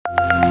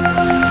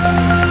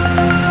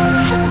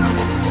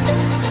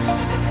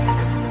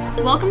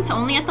Welcome to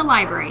Only at the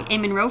Library, a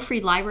Monroe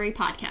Free Library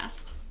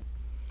podcast.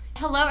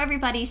 Hello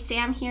everybody,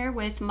 Sam here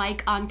with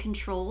Mike on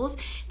controls.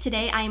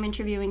 Today I am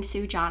interviewing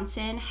Sue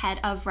Johnson, Head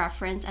of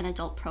Reference and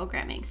Adult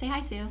Programming. Say hi,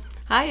 Sue.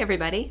 Hi,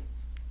 everybody.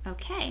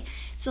 Okay,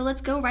 so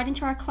let's go right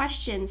into our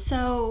questions.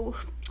 So,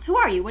 who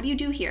are you? What do you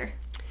do here?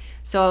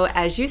 So,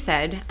 as you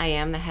said, I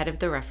am the head of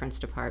the reference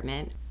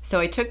department.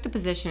 So I took the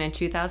position in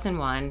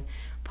 2001,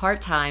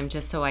 part-time,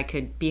 just so I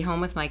could be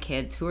home with my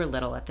kids, who were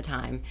little at the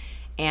time,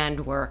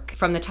 and work.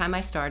 From the time I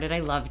started, I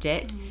loved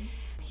it. Mm-hmm.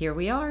 Here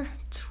we are,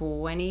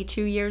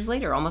 22 years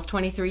later, almost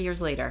 23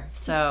 years later.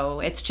 So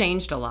it's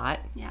changed a lot.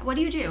 Yeah. What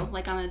do you do,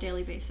 like on a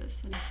daily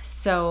basis?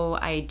 So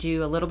I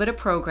do a little bit of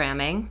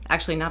programming.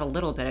 Actually, not a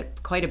little bit,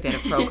 quite a bit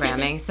of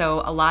programming.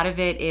 So a lot of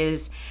it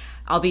is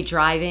I'll be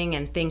driving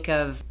and think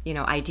of,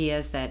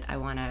 ideas that I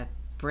want to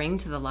bring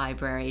to the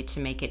library to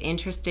make it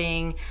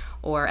interesting.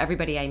 Or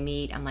everybody I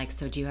meet, I'm like,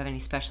 so do you have any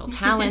special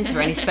talents or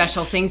any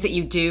special things that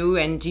you do,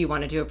 and do you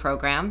want to do a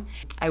program?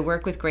 I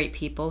work with great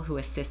people who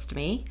assist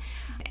me.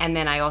 And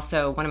then I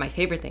also, one of my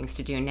favorite things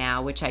to do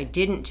now, which I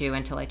didn't do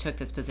until I took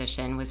this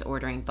position, was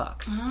ordering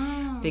books.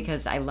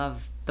 Because I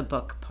love the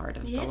book part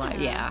of the life.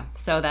 Yeah.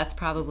 So that's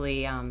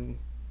probably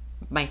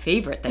my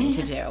favorite thing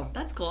to do.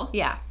 That's cool.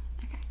 Yeah.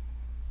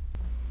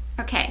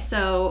 Okay,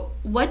 so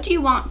what do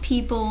you want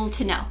people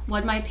to know?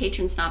 What might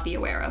patrons not be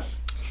aware of?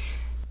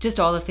 Just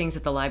all the things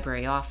that the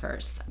library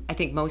offers. I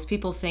think most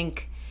people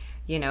think,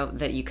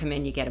 that you come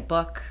in, you get a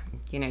book,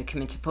 you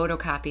come in to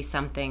photocopy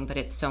something, but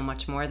it's so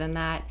much more than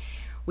that.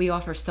 We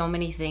offer so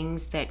many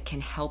things that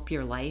can help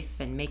your life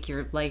and make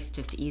your life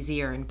just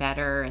easier and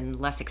better and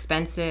less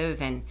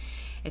expensive, and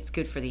it's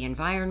good for the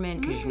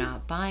environment because you're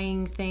not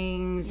buying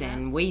things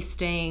and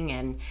wasting.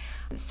 And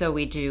so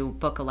we do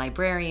book a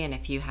librarian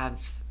if you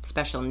have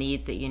special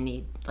needs that you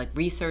need, like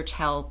research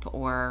help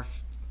or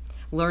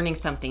learning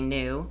something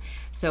new.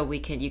 So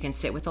you can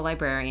sit with a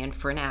librarian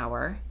for an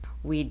hour.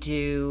 We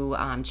do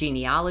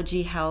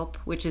genealogy help,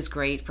 which is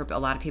great for a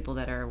lot of people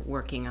that are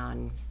working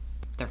on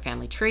their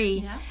family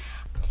tree. Yeah.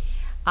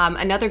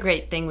 Another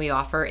great thing we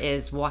offer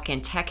is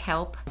walk-in tech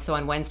help. So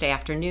on Wednesday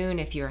afternoon,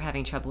 if you're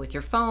having trouble with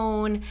your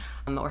phone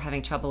or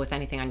having trouble with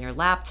anything on your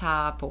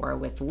laptop or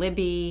with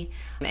Libby,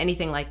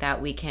 anything like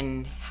that, we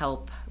can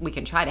help. We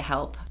can try to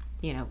help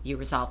you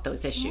resolve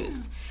those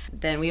issues.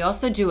 Then we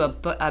also do a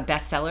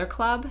bestseller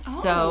club.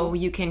 So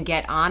you can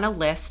get on a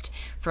list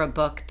for a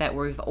book that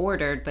we've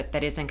ordered, but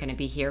that isn't going to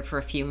be here for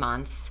a few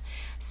months.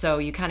 So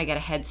you kind of get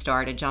a head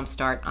start, a jump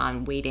start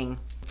on waiting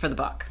for the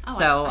book.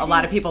 So a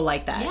lot of people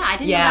like that. Yeah, I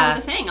didn't know that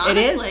was a thing,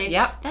 honestly. It is.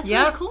 Yep. That's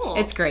really cool.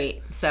 It's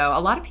great. So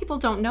a lot of people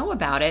don't know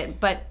about it,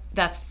 but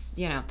that's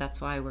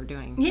why we're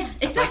doing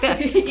stuff like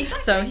this. Exactly.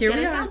 So here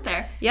we are. Out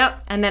there.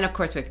 Yep. And then, of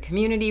course, we have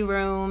community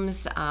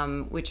rooms,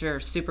 which are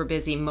super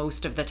busy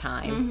most of the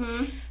time.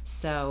 Mm-hmm.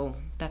 So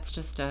that's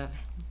just a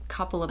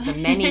couple of the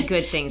many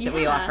good things that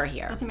we offer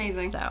here. That's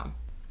amazing. So,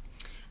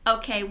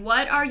 okay,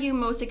 what are you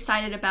most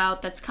excited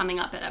about that's coming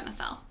up at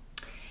MFL?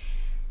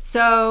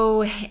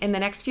 So in the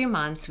next few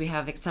months, we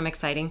have some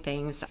exciting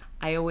things.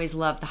 I always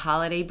love the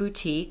holiday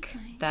boutique.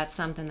 Nice. That's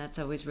something that's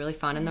always really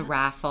fun, and the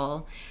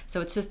raffle.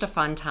 So it's just a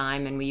fun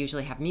time, and we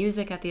usually have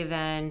music at the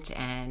event,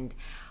 and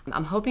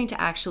I'm hoping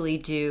to actually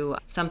do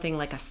something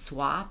like a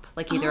swap,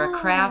 like either a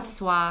craft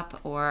swap,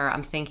 or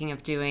I'm thinking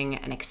of doing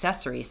an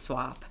accessory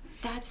swap.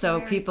 That's so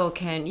people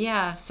can,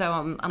 so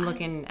I'm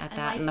looking at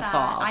that in the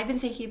fall. I've been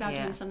thinking about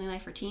doing something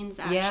like for teens,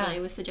 actually. Yeah. It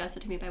was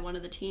suggested to me by one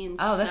of the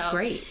teens. Oh, that's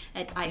great.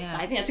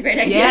 I think that's a great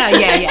idea.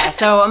 Yeah.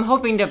 So I'm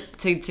hoping to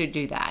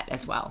do that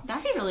as well.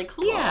 That'd be really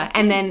cool. Yeah,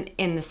 and then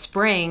in the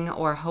spring,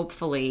 or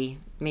hopefully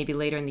maybe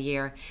later in the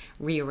year,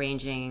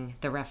 rearranging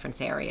the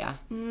reference area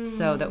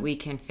so that we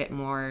can fit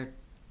more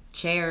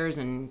chairs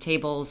and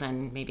tables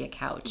and maybe a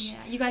couch. Yeah,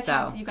 you guys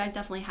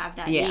definitely have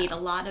that need. A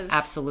lot of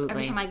absolutely.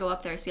 Every time I go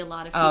up there, I see a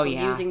lot of people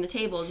using the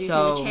tables, using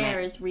the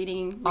chairs,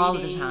 reading all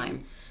the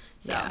time.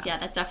 So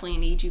that's definitely a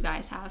need you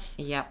guys have.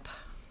 Yep.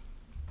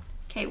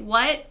 Okay,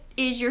 what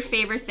is your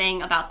favorite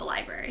thing about the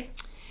library?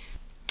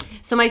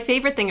 So my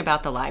favorite thing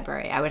about the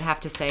library, I would have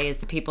to say, is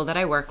the people that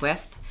I work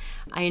with.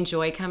 I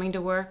enjoy coming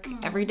to work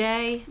every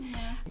day.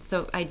 Yeah.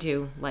 So I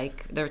do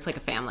it's like a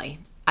family.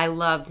 I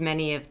love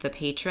many of the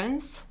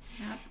patrons.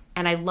 Yep.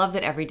 And I love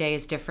that every day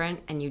is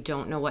different and you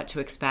don't know what to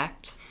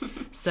expect.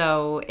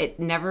 So it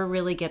never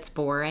really gets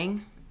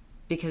boring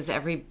because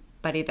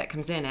everybody that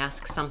comes in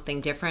asks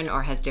something different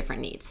or has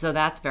different needs. So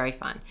that's very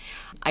fun.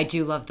 I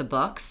do love the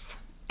books,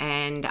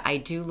 and I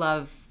do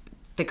love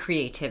the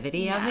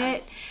creativity of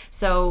it.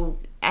 So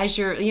as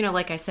you're,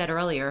 like I said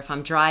earlier, if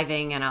I'm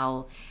driving and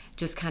I'll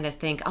just kind of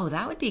think,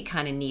 that would be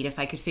kind of neat if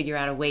I could figure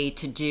out a way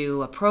to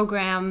do a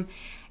program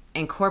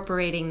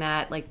incorporating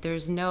that. Like,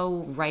 there's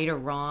no right or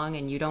wrong,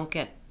 and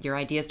your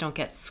ideas don't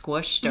get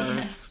squished.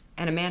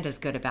 And Amanda's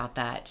good about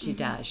that. She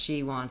does.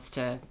 She wants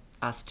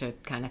us to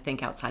kind of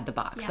think outside the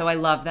box. So I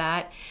love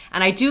that.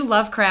 And I do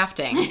love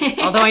crafting,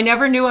 although I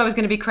never knew I was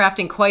going to be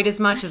crafting quite as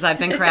much as I've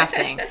been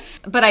crafting.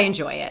 But I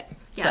enjoy it.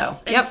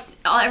 Yes, So,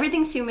 yep.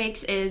 Everything Sue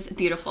makes is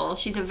beautiful.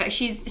 She's I don't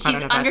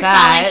know about underselling.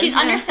 that. She's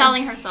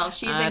underselling herself.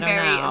 She's I a don't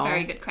very know. a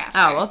very good crafter.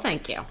 Oh, well,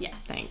 thank you.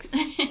 Yes. Thanks.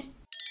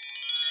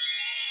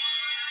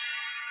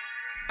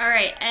 All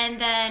right, and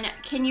then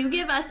can you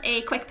give us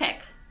a quick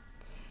pick?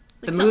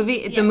 The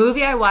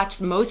movie I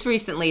watched most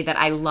recently that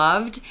I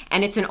loved,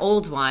 and it's an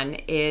old one,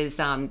 is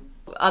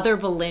Other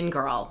Berlin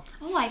Girl.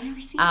 Oh, I've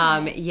never seen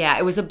that. Yeah,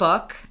 it was a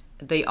book.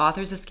 The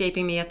author's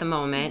escaping me at the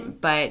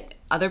moment, but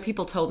other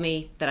people told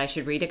me that I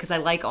should read it because I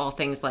like all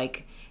things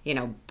like,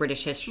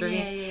 British history.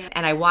 Yeah.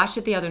 And I watched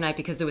it the other night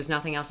because there was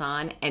nothing else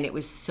on, and it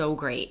was so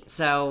great.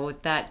 So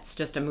that's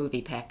just a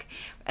movie pick.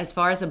 As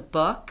far as a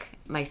book,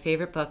 my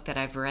favorite book that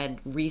I've read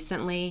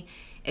recently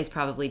is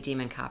probably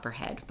Demon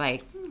Copperhead by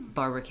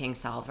Barbara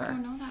Kingsolver. I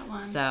don't know that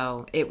one.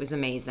 So it was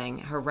amazing.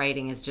 Her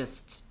writing is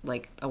just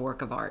like a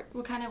work of art.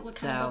 What kind of book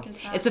is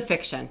that? It's a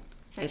fiction.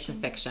 It's a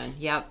fiction.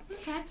 Yep.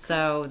 Okay.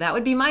 So that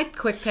would be my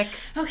quick pick.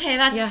 Okay,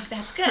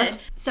 that's good.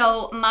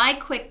 So my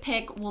quick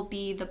pick will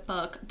be the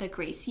book The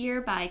Grace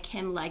Year by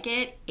Kim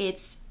Leggett.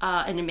 It's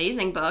an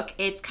amazing book.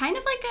 It's kind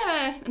of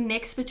like a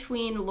mix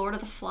between Lord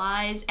of the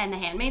Flies and The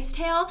Handmaid's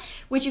Tale,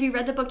 which if you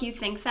read the book, you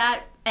think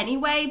that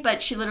anyway,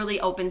 but she literally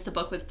opens the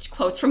book with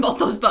quotes from both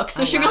those books.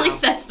 So she really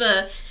sets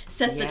the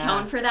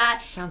tone for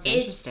that. Sounds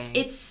interesting.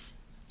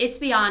 It's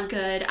beyond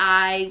good.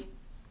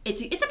 It's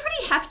a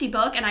pretty hefty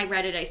book, and I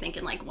read it, I think,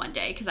 in like one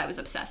day because I was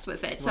obsessed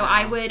with it. So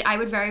I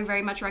would very,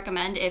 very much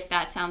recommend if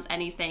that sounds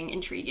anything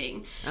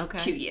intriguing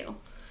to you.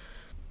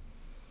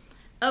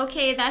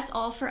 Okay, that's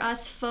all for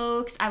us,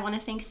 folks. I want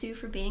to thank Sue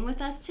for being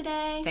with us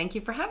today. Thank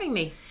you for having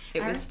me.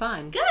 It was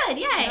fun. Good,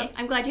 yay. Yep.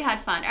 I'm glad you had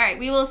fun. All right,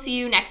 we will see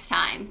you next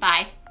time.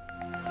 Bye.